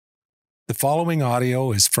The following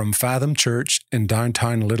audio is from Fathom Church in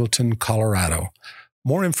downtown Littleton, Colorado.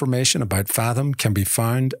 More information about Fathom can be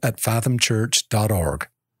found at fathomchurch.org.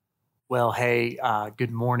 Well, hey,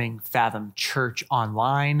 good morning, Fathom Church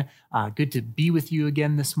Online. Good to be with you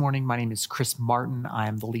again this morning. My name is Chris Martin. I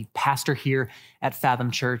am the lead pastor here at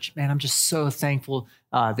Fathom Church. Man, I'm just so thankful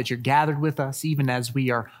that you're gathered with us, even as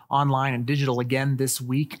we are online and digital again this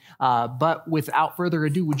week. But without further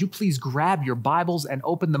ado, would you please grab your Bibles and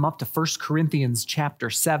open them up to 1 Corinthians chapter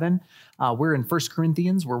 7. We're in 1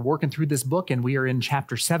 Corinthians. We're working through this book, and we are in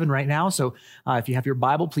chapter 7 right now. So if you have your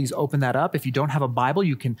Bible, please open that up. If you don't have a Bible,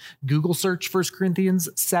 you can Google search 1 Corinthians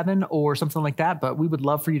 7 or something like that. But we would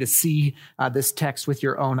love for you to see this text with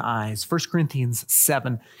your own eyes. 1 Corinthians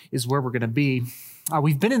 7 is where we're going to be.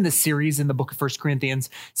 We've been in this series in the book of 1 Corinthians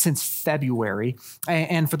since February.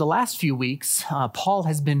 And for the last few weeks, Paul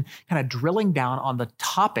has been kind of drilling down on the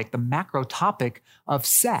topic, the macro topic of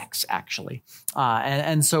sex, actually.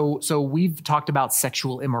 And so we've talked about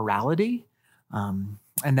sexual immorality. And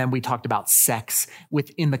then we talked about sex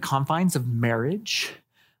within the confines of marriage.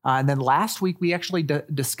 And then last week, we actually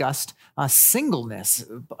discussed singleness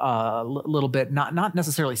a little bit, not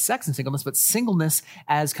necessarily sex and singleness, but singleness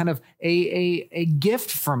as kind of a gift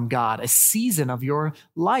from God, a season of your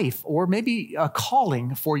life, or maybe a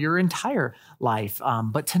calling for your entire life.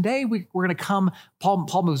 But today, we're going to come,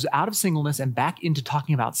 Paul moves out of singleness and back into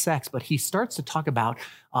talking about sex, but he starts to talk about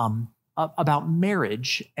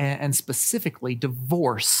marriage and specifically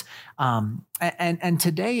divorce. And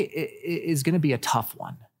today is going to be a tough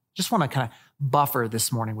one. Just want to kind of buffer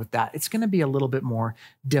this morning with that. It's going to be a little bit more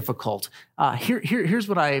difficult. Here's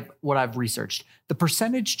what I've researched. The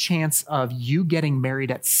percentage chance of you getting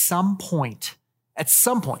married at some point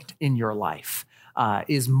in your life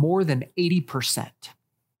is more than 80%.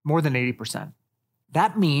 More than 80%.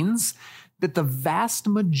 That means that the vast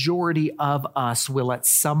majority of us will at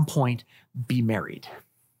some point be married.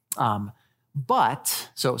 But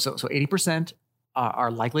 80%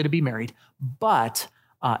 are likely to be married. But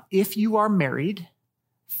if you are married,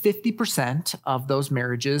 50% of those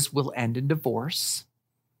marriages will end in divorce.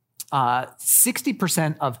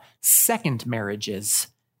 60% of second marriages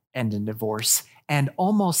end in divorce. And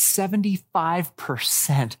almost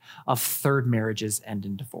 75% of third marriages end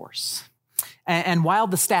in divorce. And while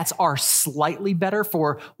the stats are slightly better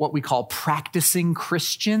for what we call practicing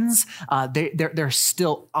Christians, they're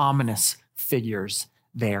still ominous figures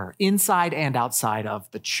there, inside and outside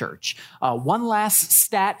of the church. One last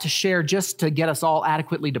stat to share just to get us all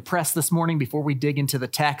adequately depressed this morning before we dig into the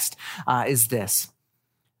text is this.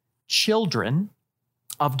 Children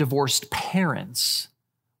of divorced parents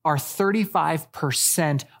are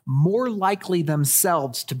 35% more likely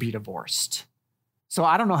themselves to be divorced. So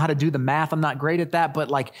I don't know how to do the math. I'm not great at that,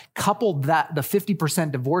 but couple that the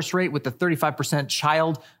 50% divorce rate with the 35%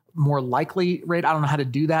 child more likely rate. I don't know how to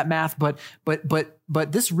do that math, but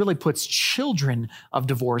this really puts children of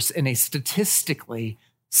divorce in a statistically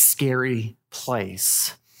scary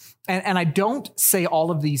place. And I don't say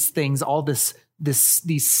all of these things,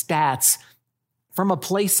 these stats from a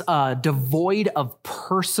place devoid of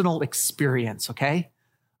personal experience. Okay,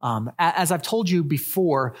 as I've told you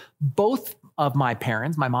before, both of my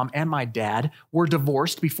parents, my mom and my dad, were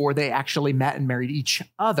divorced before they actually met and married each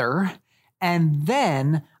other. And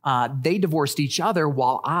then they divorced each other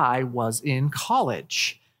while I was in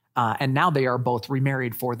college. And now they are both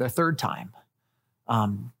remarried for the third time.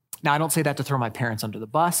 Now, I don't say that to throw my parents under the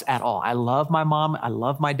bus at all. I love my mom. I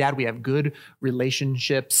love my dad. We have good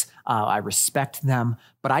relationships. I respect them.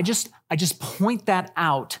 But I just point that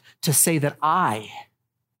out to say that I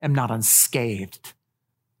am not unscathed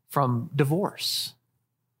from divorce.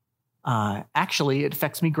 Actually, it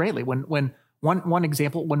affects me greatly. One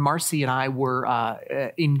example, when Marcy and I were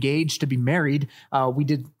engaged to be married, we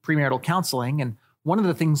did premarital counseling. And one of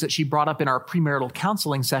the things that she brought up in our premarital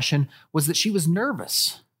counseling session was that she was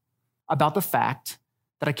nervous about the fact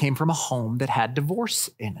that I came from a home that had divorce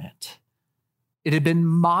in it. It had been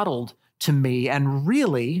modeled to me. And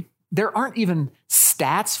really, there aren't even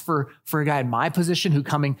stats for a guy in my position who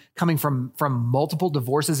coming from multiple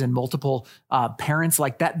divorces and multiple parents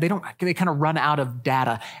like that. They kind of run out of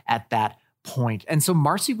data at that point. And so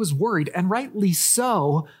Marcy was worried, and rightly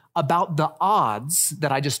so, about the odds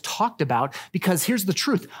that I just talked about, because here's the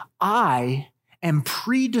truth. I am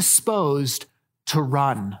predisposed to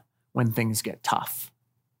run when things get tough.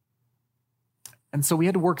 And so we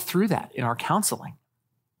had to work through that in our counseling.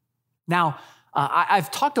 Now, I've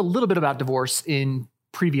talked a little bit about divorce in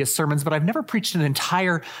previous sermons, but I've never preached an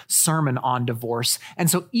entire sermon on divorce. And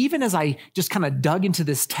so even as I just kind of dug into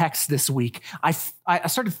this text this week, I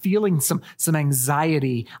started feeling some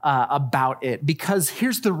anxiety about it, because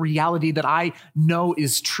here's the reality that I know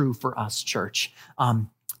is true for us, church.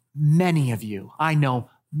 Many of you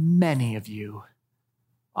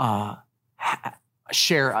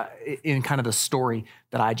share in kind of the story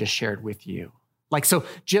that I just shared with you. Like, so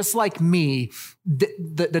just like me,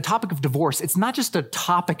 the topic of divorce, it's not just a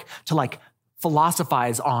topic to like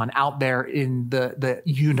philosophize on out there in the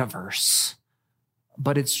universe,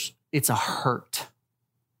 but it's a hurt.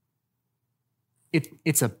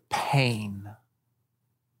 It's a pain.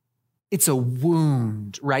 It's a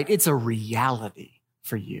wound, right? It's a reality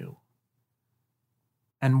for you.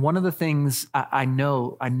 And one of the things I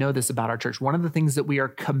know this about our church, one of the things that we are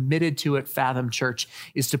committed to at Fathom Church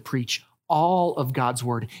is to preach all of God's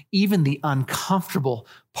word, even the uncomfortable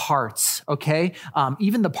parts, okay?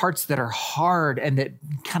 Even the parts that are hard and that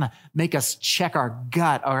kind of make us check our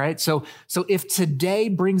gut, all right? So if today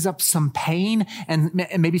brings up some pain and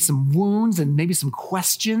maybe some wounds and maybe some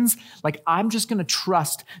questions, like, I'm just going to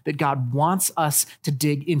trust that God wants us to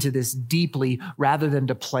dig into this deeply rather than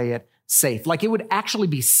to play it safe. Like, it would actually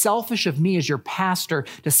be selfish of me as your pastor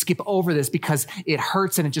to skip over this because it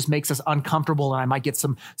hurts and it just makes us uncomfortable, and I might get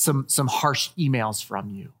some harsh emails from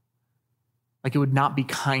you. Like, it would not be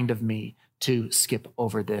kind of me to skip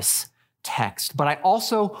over this text. But I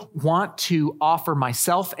also want to offer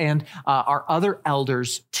myself and our other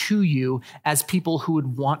elders to you as people who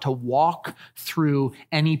would want to walk through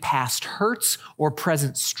any past hurts or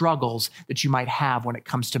present struggles that you might have when it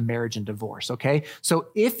comes to marriage and divorce, okay? So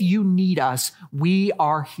if you need us, we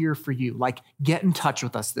are here for you. Like, get in touch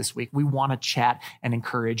with us this week. We want to chat and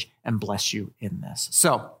encourage and bless you in this.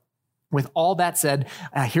 So with all that said,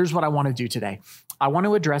 here's what I want to do today. I want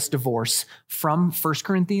to address divorce from 1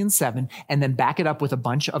 Corinthians 7 and then back it up with a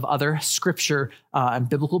bunch of other scripture and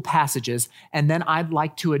biblical passages. And then I'd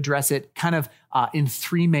like to address it kind of in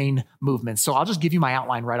three main movements. So I'll just give you my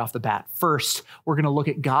outline right off the bat. First, we're going to look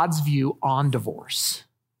at God's view on divorce.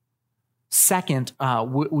 Second,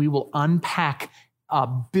 we will unpack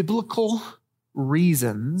biblical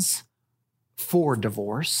reasons for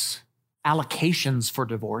divorce, allocations for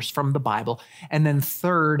divorce from the Bible. And then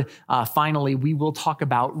third, finally, we will talk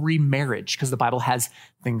about remarriage, because the Bible has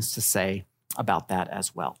things to say about that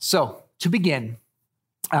as well. So to begin,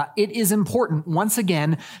 it is important, once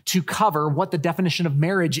again, to cover what the definition of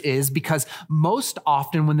marriage is, because most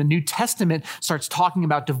often when the New Testament starts talking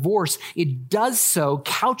about divorce, it does so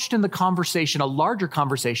couched in the conversation, a larger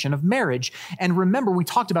conversation of marriage. And remember, we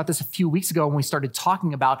talked about this a few weeks ago when we started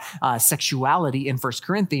talking about sexuality in 1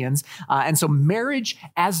 Corinthians. And so marriage,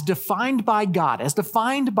 as defined by God, as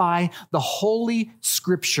defined by the Holy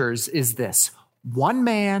Scriptures, is this: one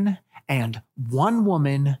man and one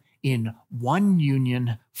woman in one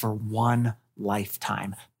union for one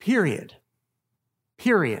lifetime. Period.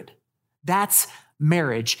 That's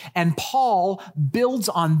marriage. And Paul builds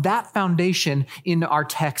on that foundation in our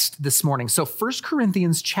text this morning. So 1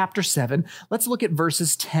 Corinthians chapter 7, let's look at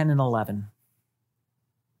verses 10 and 11.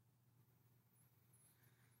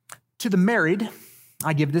 To the married,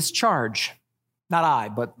 I give this charge, not I,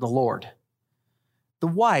 but the Lord. The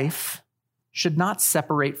wife should not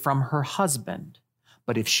separate from her husband,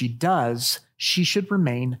 but if she does, she should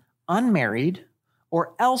remain unmarried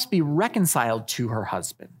or else be reconciled to her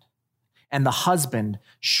husband. And the husband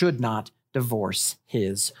should not divorce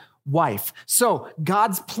his wife. So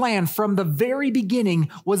God's plan from the very beginning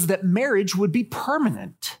was that marriage would be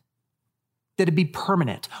permanent. That it'd be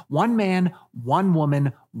permanent. One man, one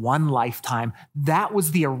woman, one lifetime. That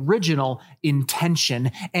was the original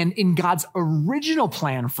intention. And in God's original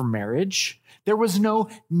plan for marriage, there was no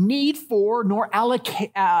need for nor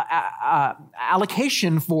allocation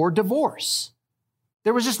for divorce.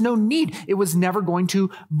 There was just no need. It was never going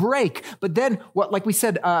to break. But then, like we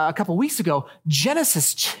said a couple weeks ago,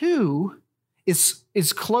 Genesis 2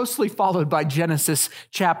 is closely followed by Genesis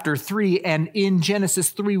chapter 3. And in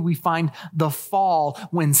Genesis 3, we find the fall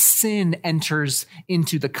when sin enters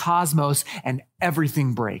into the cosmos and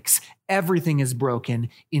everything breaks. Everything is broken,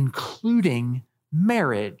 including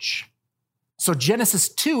marriage. So Genesis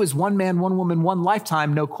 2 is one man, one woman, one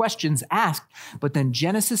lifetime, no questions asked. But then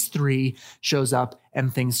Genesis 3 shows up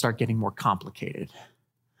and things start getting more complicated.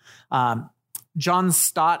 John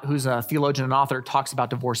Stott, who's a theologian and author, talks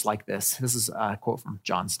about divorce like this. This is a quote from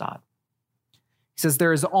John Stott. He says,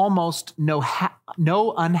 there is almost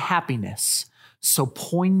no unhappiness so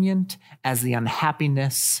poignant as the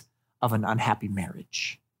unhappiness of an unhappy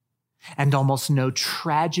marriage, and almost no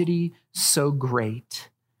tragedy so great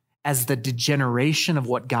as the degeneration of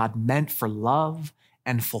what God meant for love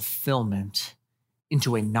and fulfillment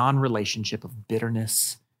into a non-relationship of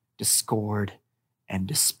bitterness, discord, and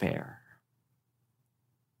despair.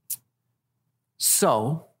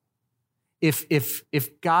 So,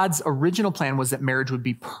 if God's original plan was that marriage would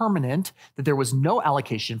be permanent, that there was no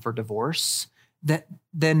allocation for divorce,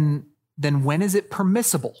 then when is it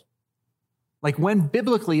permissible? Like, when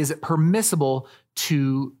biblically is it permissible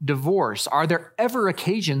to divorce? Are there ever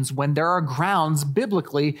occasions when there are grounds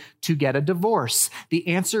biblically to get a divorce? The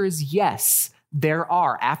answer is yes. There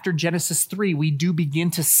are. After Genesis 3, we do begin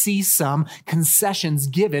to see some concessions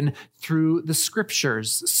given through the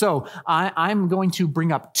scriptures. So I'm going to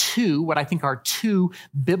bring up what I think are two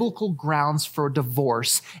biblical grounds for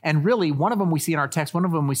divorce. And really, one of them we see in our text, one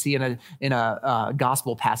of them we see in a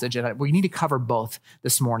gospel passage. And we need to cover both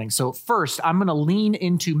this morning. So first, I'm going to lean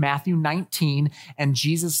into Matthew 19 and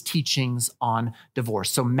Jesus' teachings on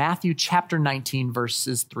divorce. So Matthew chapter 19,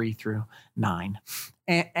 verses 3 through 9.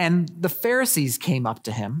 And the Pharisees came up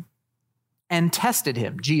to him and tested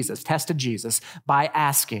Jesus by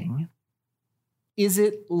asking, is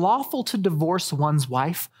it lawful to divorce one's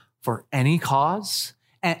wife for any cause?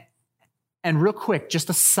 And real quick, just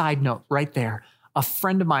a side note right there. A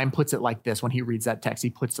friend of mine puts it like this when he reads that text. He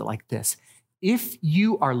puts it like this. If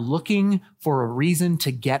you are looking for a reason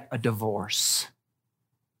to get a divorce,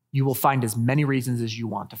 you will find as many reasons as you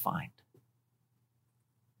want to find.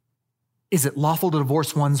 Is it lawful to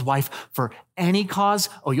divorce one's wife for any cause?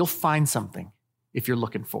 Oh, you'll find something if you're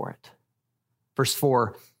looking for it. Verse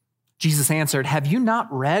 4, Jesus answered, have you not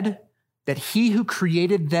read that he who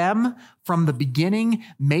created them from the beginning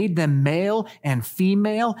made them male and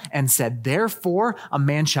female and said, therefore, a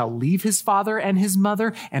man shall leave his father and his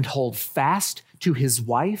mother and hold fast to his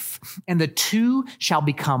wife, and the two shall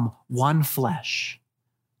become one flesh.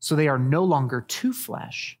 So they are no longer two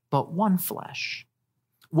flesh, but one flesh.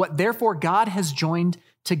 What therefore God has joined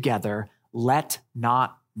together, let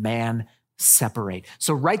not man separate.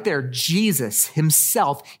 So right there, Jesus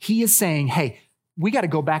himself, he is saying, hey, we got to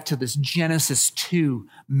go back to this Genesis 2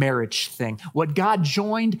 marriage thing. What God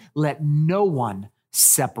joined, let no one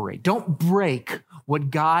separate. Don't break what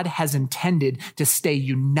God has intended to stay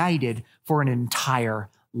united for an entire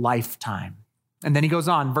lifetime. And then he goes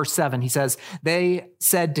on, verse 7, he says, they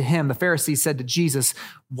said to him, the Pharisees said to Jesus,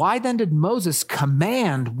 why then did Moses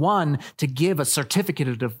command one to give a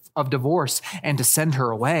certificate of divorce and to send her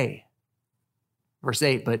away? Verse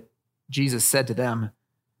 8, but Jesus said to them,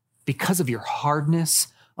 because of your hardness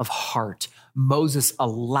of heart, Moses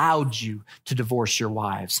allowed you to divorce your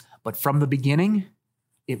wives, but from the beginning,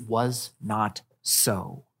 it was not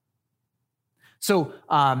so. So,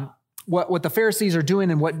 what the Pharisees are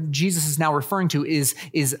doing and what Jesus is now referring to is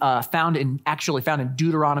found in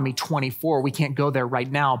Deuteronomy 24. We can't go there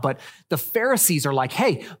right now, but the Pharisees are like,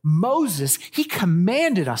 hey, Moses, he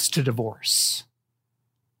commanded us to divorce.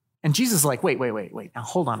 And Jesus is like, wait. Now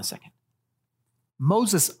hold on a second.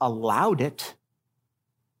 Moses allowed it,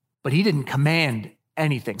 but he didn't command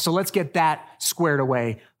anything. So let's get that squared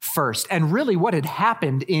away first. And really what had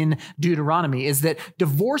happened in Deuteronomy is that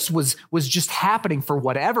divorce was just happening for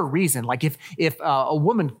whatever reason. Like if a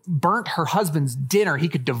woman burnt her husband's dinner, he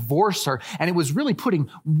could divorce her. And it was really putting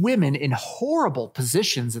women in horrible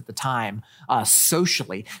positions at the time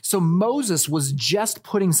socially. So Moses was just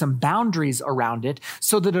putting some boundaries around it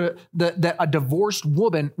so that a divorced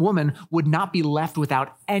woman would not be left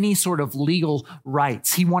without any sort of legal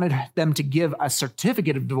rights. He wanted them to give a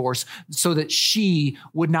certificate of divorce so that she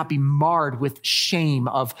would not be marred with shame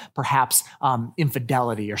of perhaps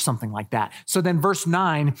infidelity or something like that. So then verse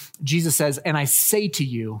 9, Jesus says, and I say to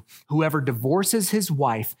you, whoever divorces his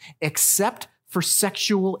wife except for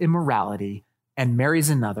sexual immorality and marries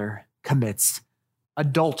another commits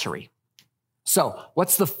adultery. So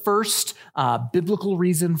what's the first biblical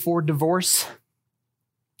reason for divorce?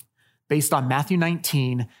 Based on Matthew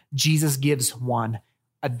 19, Jesus gives one: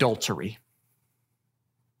 adultery.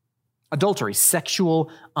 Adultery,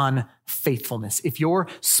 sexual unfaithfulness. If your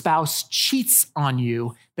spouse cheats on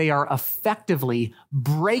you, they are effectively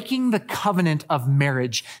breaking the covenant of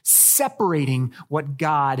marriage, separating what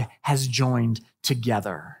God has joined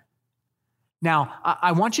together. Now,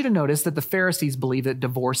 I want you to notice that the Pharisees believe that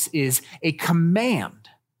divorce is a command.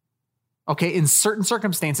 Okay, in certain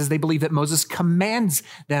circumstances, they believe that Moses commands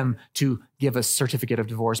them to give a certificate of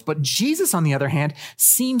divorce. But Jesus, on the other hand,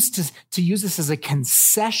 seems to use this as a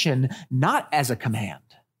concession, not as a command.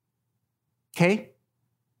 Okay?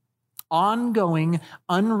 Ongoing,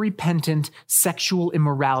 unrepentant sexual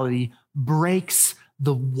immorality breaks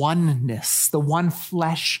the oneness, the one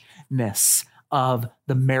fleshness of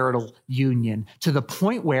the marital union, to the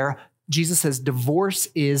point where Jesus says divorce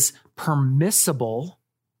is permissible,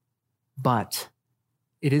 but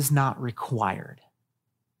it is not required.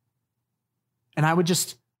 And I would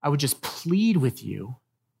just plead with you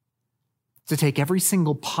to take every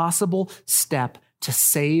single possible step to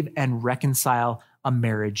save and reconcile a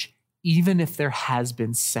marriage, even if there has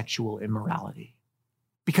been sexual immorality.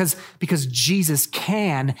 Because Jesus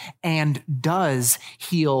can and does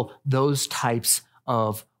heal those types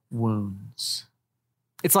of wounds.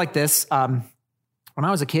 It's like this. When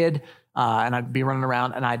I was a kid, and I'd be running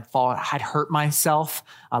around and I'd hurt myself.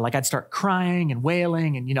 Like I'd start crying and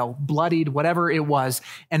wailing and, bloodied, whatever it was.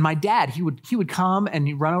 And my dad, he would come and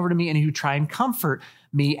he'd run over to me and he would try and comfort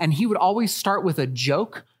me. And he would always start with a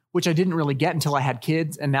joke, which I didn't really get until I had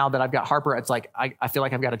kids. And now that I've got Harper, it's like, I feel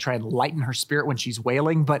like I've got to try and lighten her spirit when she's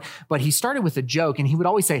wailing. But he started with a joke and he would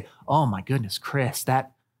always say, "Oh my goodness, Chris,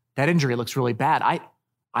 that injury looks really bad.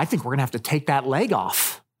 I think we're going to have to take that leg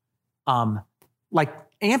off. Like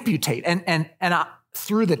amputate." And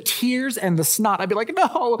through the tears and the snot, I'd be like,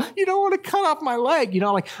 "No, you don't want to cut off my leg."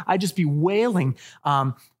 I'd just be wailing.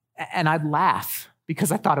 And I'd laugh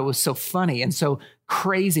because I thought it was so funny and so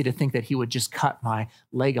crazy to think that he would just cut my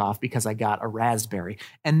leg off because I got a raspberry.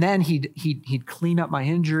 And then he'd clean up my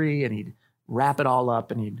injury and he'd wrap it all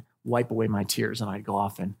up and he'd wipe away my tears and I'd go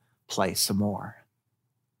off and play some more.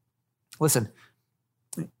 Listen,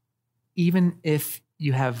 even if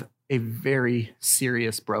you have a very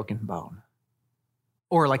serious broken bone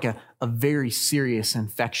or like a very serious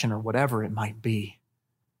infection or whatever it might be,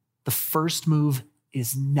 the first move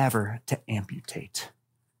is never to amputate.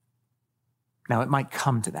 Now, it might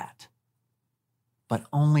come to that, but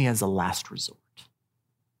only as a last resort.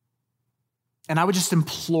 And I would just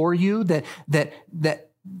implore you that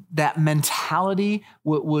mentality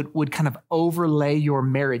would kind of overlay your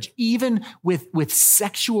marriage. Even with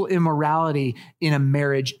sexual immorality in a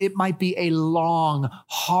marriage, it might be a long,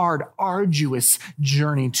 hard, arduous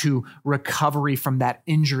journey to recovery from that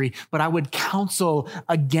injury. But I would counsel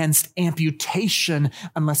against amputation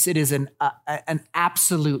unless it is an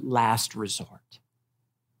absolute last resort.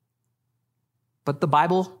 But the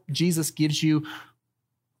Bible, Jesus gives you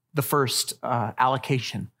the first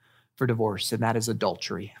allocation for divorce, and that is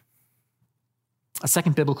adultery. A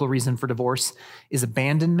second biblical reason for divorce is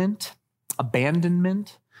abandonment.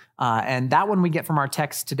 And that one we get from our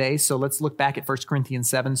text today. So let's look back at 1 Corinthians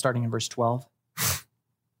 7, starting in verse 12.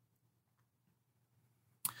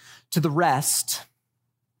 To the rest,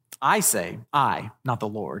 I say, not the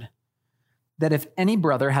Lord, that if any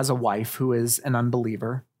brother has a wife who is an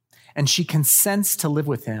unbeliever, and she consents to live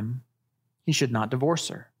with him, he should not divorce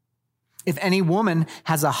her. If any woman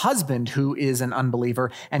has a husband who is an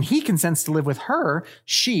unbeliever and he consents to live with her,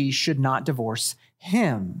 she should not divorce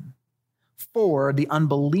him. For the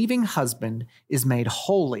unbelieving husband is made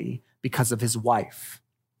holy because of his wife,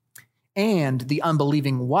 and the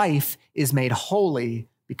unbelieving wife is made holy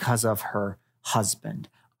because of her husband.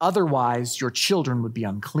 Otherwise, your children would be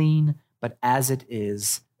unclean, but as it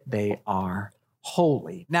is, they are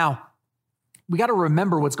holy. Now, we got to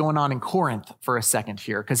remember what's going on in Corinth for a second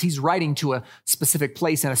here, because he's writing to a specific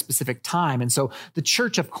place and a specific time. And so the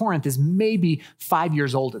church of Corinth is maybe 5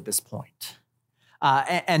 years old at this point.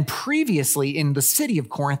 And previously in the city of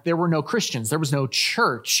Corinth, there were no Christians. There was no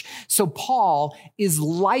church. So Paul is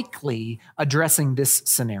likely addressing this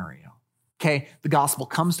scenario. Okay, the gospel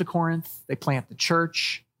comes to Corinth. They plant the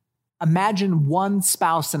church. Imagine one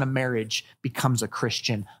spouse in a marriage becomes a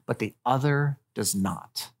Christian, but the other does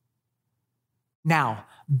not. Now,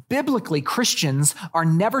 biblically, Christians are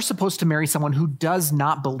never supposed to marry someone who does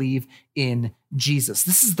not believe in Jesus.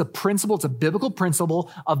 This is the principle. It's a biblical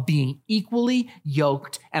principle of being equally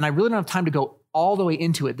yoked. And I really don't have time to go all the way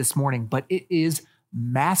into it this morning, but it is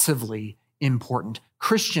massively important.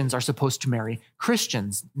 Christians are supposed to marry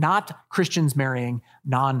Christians, not Christians marrying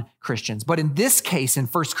non-Christians. But in this case, in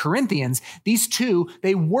 1 Corinthians, these two,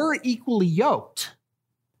 they were equally yoked.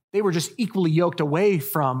 They were just equally yoked away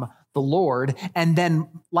from the Lord. And then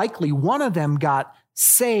likely one of them got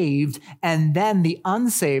saved. And then the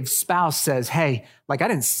unsaved spouse says, hey, I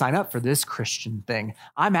didn't sign up for this Christian thing.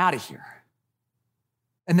 I'm out of here.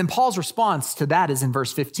 And then Paul's response to that is in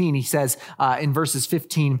verse 15. He says in verses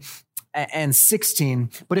 15 and 16,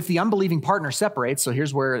 but if the unbelieving partner separates, so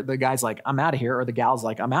here's where the guy's like, I'm out of here, or the gal's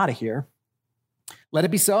like, I'm out of here, let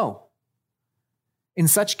it be so. In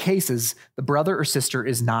such cases, the brother or sister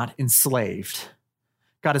is not enslaved.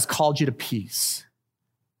 God has called you to peace.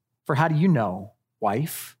 For how do you know,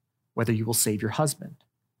 wife, whether you will save your husband?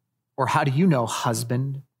 Or how do you know,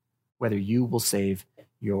 husband, whether you will save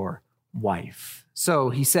your wife. So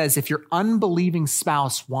he says, if your unbelieving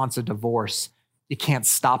spouse wants a divorce, you can't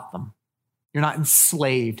stop them. You're not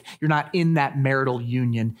enslaved. You're not in that marital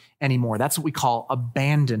union anymore. That's what we call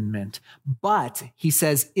abandonment. But he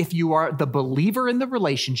says, if you are the believer in the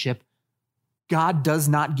relationship, God does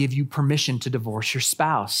not give you permission to divorce your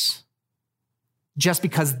spouse just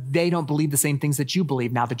because they don't believe the same things that you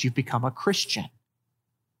believe now that you've become a Christian.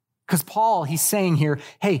 Because Paul, he's saying here,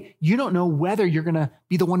 hey, you don't know whether you're going to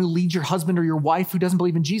be the one who leads your husband or your wife who doesn't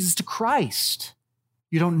believe in Jesus to Christ.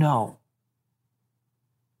 You don't know.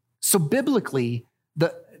 So biblically,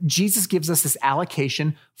 Jesus gives us this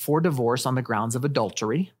allocation for divorce on the grounds of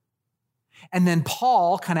adultery. And then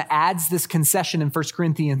Paul kind of adds this concession in 1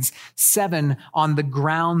 Corinthians 7 on the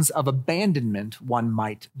grounds of abandonment, one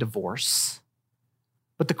might divorce.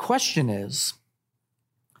 But the question is,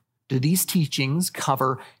 do these teachings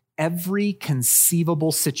cover every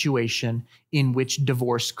conceivable situation in which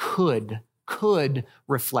divorce could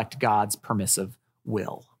reflect God's permissive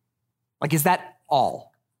will? Like, is that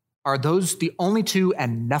all? Are those the only two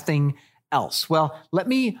and nothing else? Well, let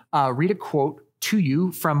me read a quote to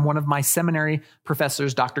you from one of my seminary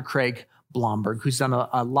professors, Dr. Craig Blomberg, who's done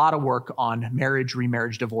a lot of work on marriage,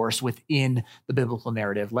 remarriage, divorce within the biblical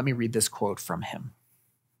narrative. Let me read this quote from him.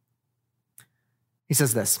 He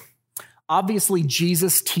says this: obviously,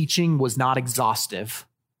 Jesus' teaching was not exhaustive,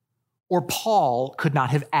 or Paul could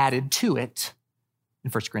not have added to it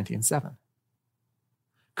in 1 Corinthians 7.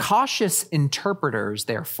 Cautious interpreters,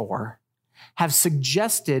 therefore, have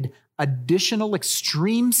suggested additional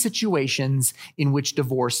extreme situations in which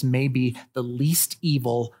divorce may be the least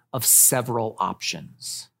evil of several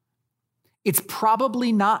options. It's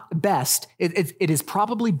probably not best, it is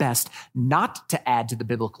probably best not to add to the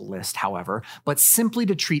biblical list, however, but simply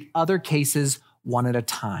to treat other cases one at a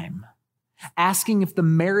time, asking if the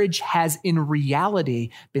marriage has in reality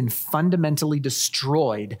been fundamentally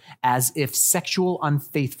destroyed, as if sexual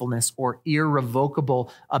unfaithfulness or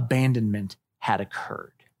irrevocable abandonment had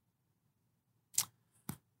occurred.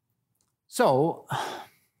 So,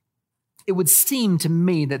 it would seem to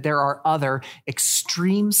me that there are other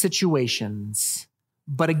extreme situations,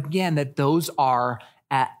 but again, that those are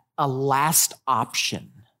at a last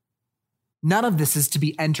option. None of this is to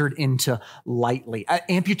be entered into lightly.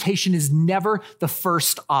 Amputation is never the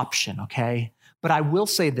first option, okay? But I will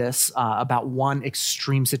say this about one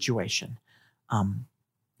extreme situation.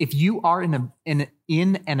 If you are in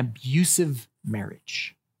an abusive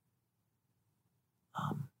marriage,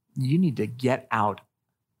 you need to get out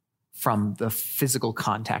from the physical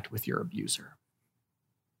contact with your abuser.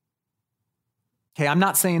 Okay, I'm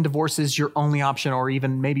not saying divorce is your only option or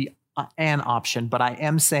even maybe an option, but I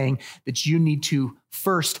am saying that you need to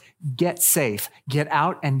first get safe, get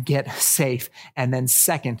out and get safe. And then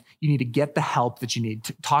second, you need to get the help that you need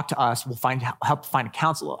to talk to us. We'll help find a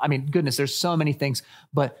counselor. I mean, goodness, there's so many things,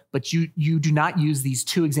 but you do not use these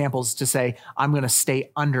two examples to say, I'm going to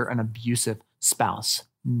stay under an abusive spouse.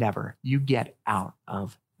 Never. You get out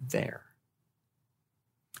of there.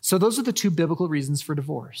 So those are the two biblical reasons for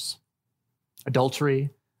divorce: adultery,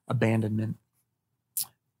 abandonment.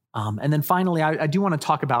 And then finally, I do want to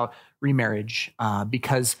talk about remarriage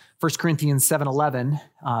because 1 Corinthians 7:11,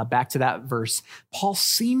 back to that verse, Paul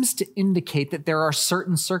seems to indicate that there are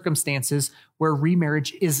certain circumstances where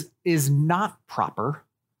remarriage is not proper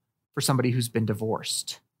for somebody who's been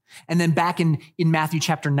divorced. And then back in Matthew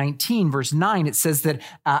chapter 19, verse 9, it says that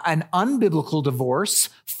an unbiblical divorce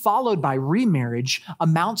followed by remarriage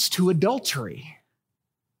amounts to adultery.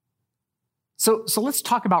 So let's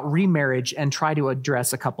talk about remarriage and try to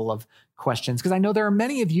address a couple of questions, because I know there are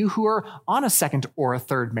many of you who are on a second or a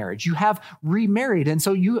third marriage. You have remarried, and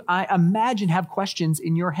so I imagine, have questions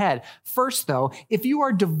in your head. First, though, if you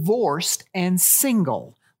are divorced and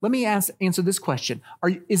single, let me answer this question.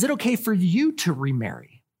 Is it okay for you to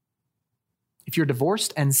remarry? If you're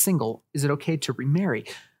divorced and single, is it okay to remarry?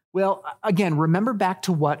 Well, again, remember back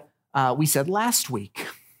to what we said last week.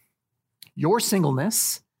 Your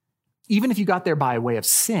singleness, even if you got there by way of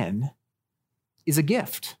sin, is a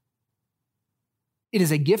gift. It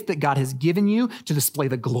is a gift that God has given you to display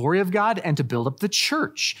the glory of God and to build up the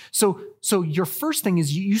church. So your first thing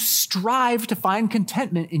is you strive to find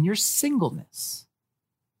contentment in your singleness.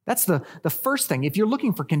 That's the first thing. If you're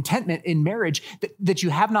looking for contentment in marriage that you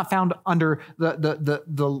have not found under the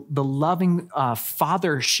loving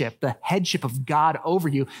fathership, the headship of God over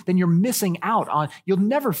you, then you're missing out on, you'll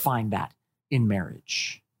never find that in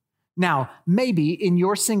marriage. Now, maybe in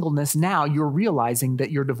your singleness now, you're realizing that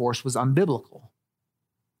your divorce was unbiblical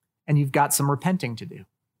and you've got some repenting to do.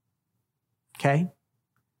 Okay?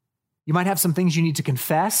 You might have some things you need to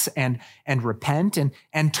confess and repent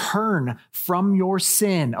and turn from your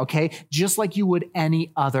sin, okay? Just like you would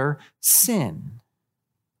any other sin.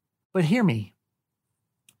 But hear me.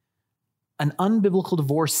 An unbiblical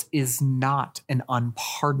divorce is not an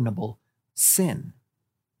unpardonable sin.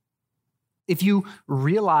 If you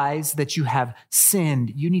realize that you have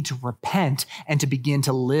sinned, you need to repent and to begin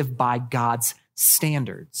to live by God's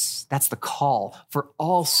standards. That's the call for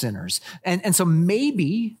all sinners. And so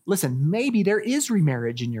maybe there is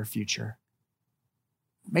remarriage in your future.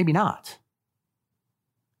 Maybe not.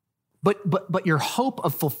 But your hope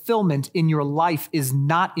of fulfillment in your life is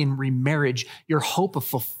not in remarriage. Your hope of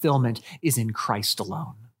fulfillment is in Christ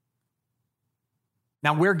alone.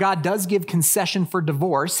 Now, where God does give concession for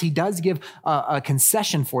divorce, he does give a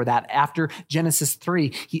concession for that after Genesis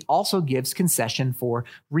 3. He also gives concession for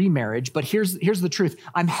remarriage. But here's the truth.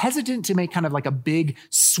 I'm hesitant to make kind of like a big,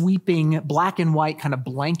 sweeping, black and white kind of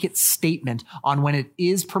blanket statement on when it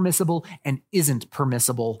is permissible and isn't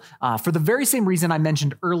permissible. For the very same reason I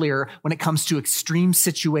mentioned earlier when it comes to extreme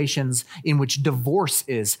situations in which divorce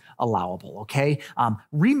is allowable, okay?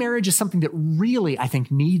 Remarriage is something that really, I think,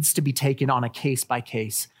 needs to be taken on a case-by-case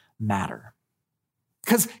matter.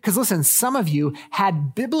 Because listen, some of you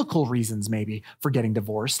had biblical reasons maybe for getting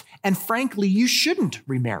divorced, and frankly, you shouldn't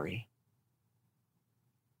remarry.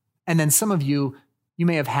 And then some of you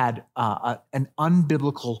may have had an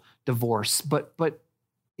unbiblical divorce, but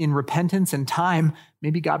in repentance and time,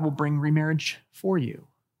 maybe God will bring remarriage for you.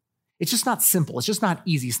 It's just not simple. It's just not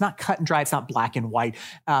easy. It's not cut and dry. It's not black and white.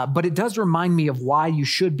 But it does remind me of why you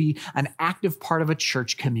should be an active part of a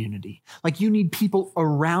church community. Like you need people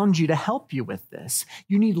around you to help you with this.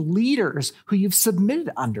 You need leaders who you've submitted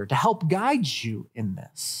under to help guide you in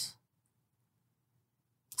this.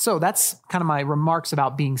 So that's kind of my remarks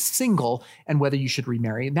about being single and whether you should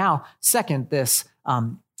remarry. Now, second, this,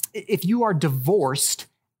 if you are divorced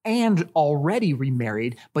and already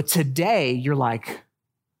remarried, but today you're like,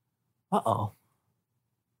 uh-oh.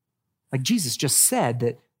 Like Jesus just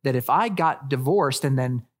said that if I got divorced and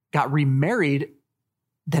then got remarried,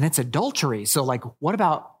 then it's adultery. So like, what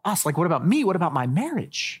about us? Like, what about me? What about my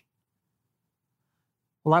marriage?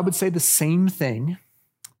 Well, I would say the same thing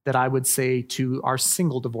that I would say to our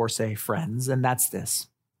single divorcee friends, and that's this.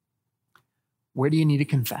 Where do you need to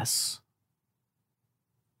confess?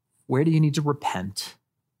 Where do you need to repent?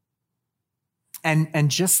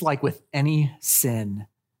 And just like with any sin,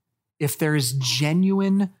 if there is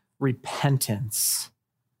genuine repentance,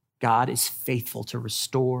 God is faithful to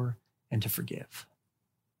restore and to forgive.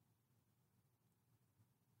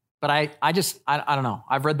 But I don't know.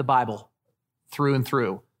 I've read the Bible through and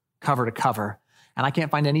through, cover to cover, and I can't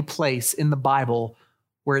find any place in the Bible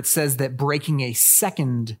where it says that breaking a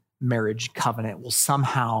second marriage covenant will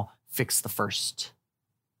somehow fix the first.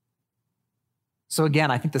 So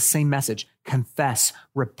again, I think the same message, confess,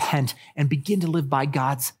 repent, and begin to live by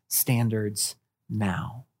God's standards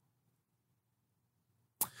now.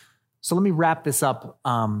 So let me wrap this up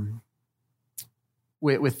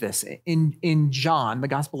with this. In John, the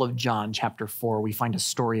Gospel of John, chapter 4, we find a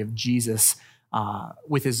story of Jesus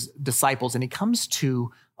with his disciples, and he comes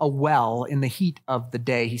to a well in the heat of the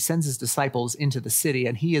day. He sends his disciples into the city,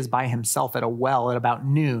 and he is by himself at a well at about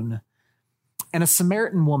noon. And a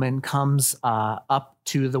Samaritan woman comes up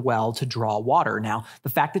to the well to draw water. Now, the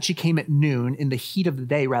fact that she came at noon in the heat of the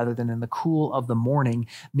day rather than in the cool of the morning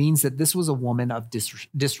means that this was a woman of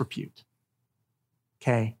disrepute.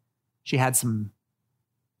 Okay? She had some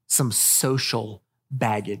social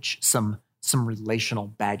baggage, some relational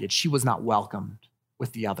baggage. She was not welcomed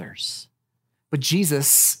with the others. But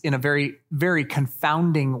Jesus, in a very, very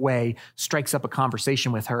confounding way, strikes up a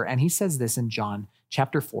conversation with her. And he says this in John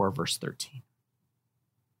chapter 4, verse 13.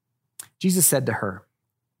 Jesus said to her,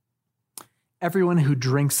 "Everyone who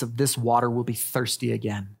drinks of this water will be thirsty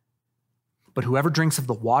again. But whoever drinks of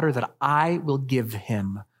the water that I will give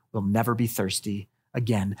him will never be thirsty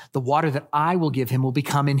again. The water that I will give him will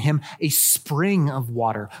become in him a spring of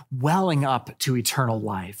water, welling up to eternal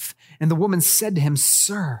life." And the woman said to him,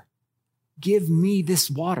 "Sir, give me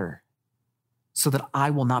this water so that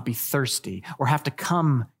I will not be thirsty or have to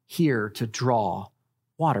come here to draw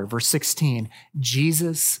water." Verse 16,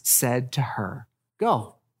 Jesus said to her,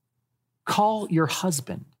 "Go, call your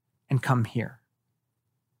husband and come here."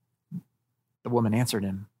 The woman answered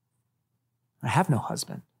him, "I have no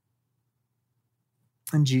husband."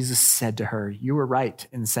 And Jesus said to her, "You were right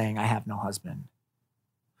in saying, 'I have no husband,'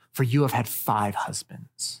 for you have had 5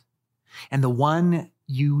 husbands, and the one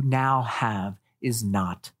you now have is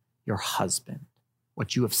not your husband.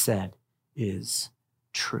 What you have said is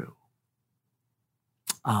true."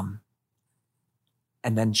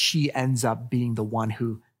 And then she ends up being the one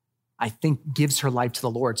who I think gives her life to the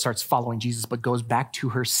Lord, starts following Jesus, but goes back to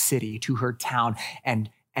her city, to her town, and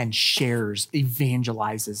shares,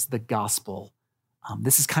 evangelizes the gospel.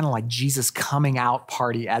 This is kind of like Jesus' coming out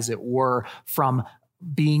party, as it were, from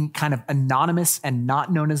being kind of anonymous and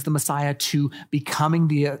not known as the Messiah to becoming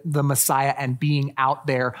the Messiah and being out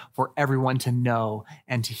there for everyone to know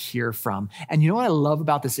and to hear from. And you know what I love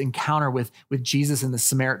about this encounter with Jesus and the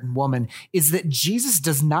Samaritan woman is that Jesus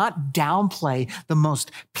does not downplay the most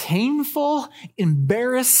painful,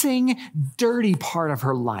 embarrassing, dirty part of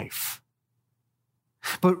her life.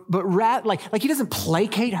 But like he doesn't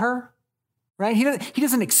placate her, right? He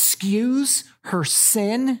doesn't excuse her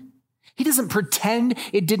sin. He doesn't pretend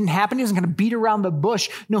it didn't happen. He doesn't kind of beat around the bush.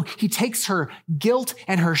 No, he takes her guilt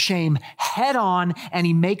and her shame head on, and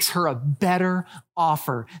he makes her a better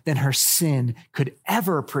offer than her sin could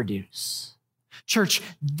ever produce. Church,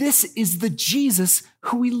 this is the Jesus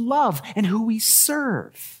who we love and who we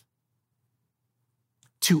serve.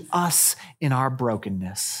 To us in our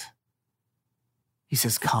brokenness, he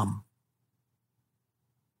says, come.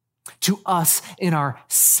 To us in our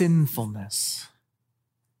sinfulness,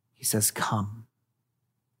 he says, come.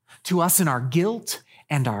 To us in our guilt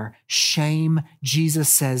and our shame, Jesus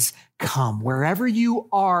says, come. Wherever you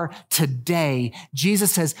are today,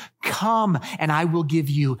 Jesus says, come, and I will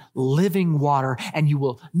give you living water, and you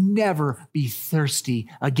will never be thirsty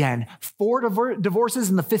again. 4 divorces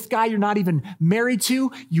and the 5th guy you're not even married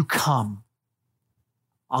to, you come.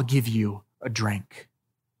 I'll give you a drink.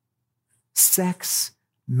 Sex,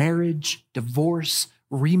 marriage, divorce,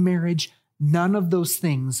 remarriage, none of those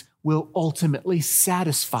things will ultimately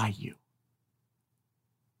satisfy you.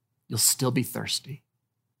 You'll still be thirsty.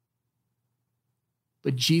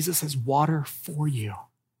 But Jesus has water for you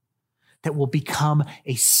that will become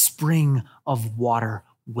a spring of water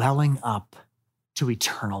welling up to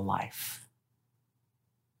eternal life.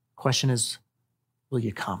 Question is, will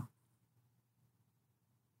you come?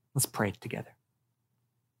 Let's pray together.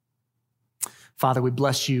 Father, we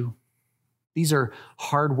bless you. These are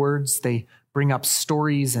hard words. They bring up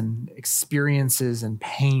stories and experiences and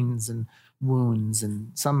pains and wounds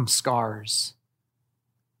and some scars.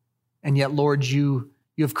 And yet, Lord, you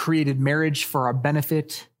have created marriage for our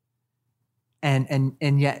benefit. And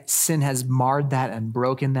yet sin has marred that and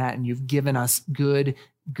broken that. And you've given us good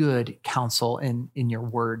counsel in your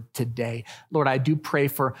word today. Lord, I do pray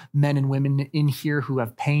for men and women in here who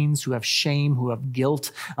have pains, who have shame, who have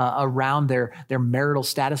guilt around their marital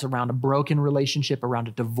status, around a broken relationship, around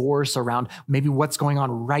a divorce, around maybe what's going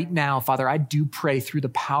on right now. Father, I do pray through the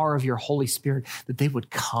power of your Holy Spirit that they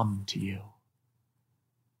would come to you.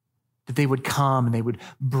 That they would come and they would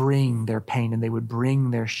bring their pain and they would bring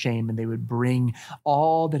their shame and they would bring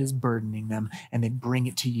all that is burdening them and they bring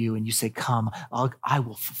it to you and you say, come, I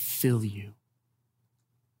will fulfill you.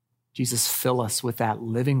 Jesus, fill us with that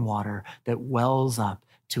living water that wells up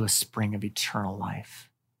to a spring of eternal life.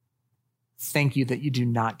 Thank you that you do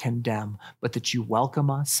not condemn, but that you welcome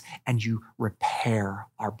us and you repair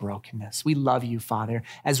our brokenness. We love you, Father.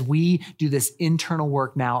 As we do this internal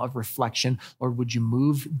work now of reflection, Lord, would you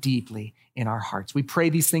move deeply in our hearts? We pray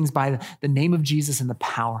these things by the name of Jesus and the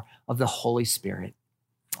power of the Holy Spirit.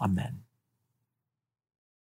 Amen.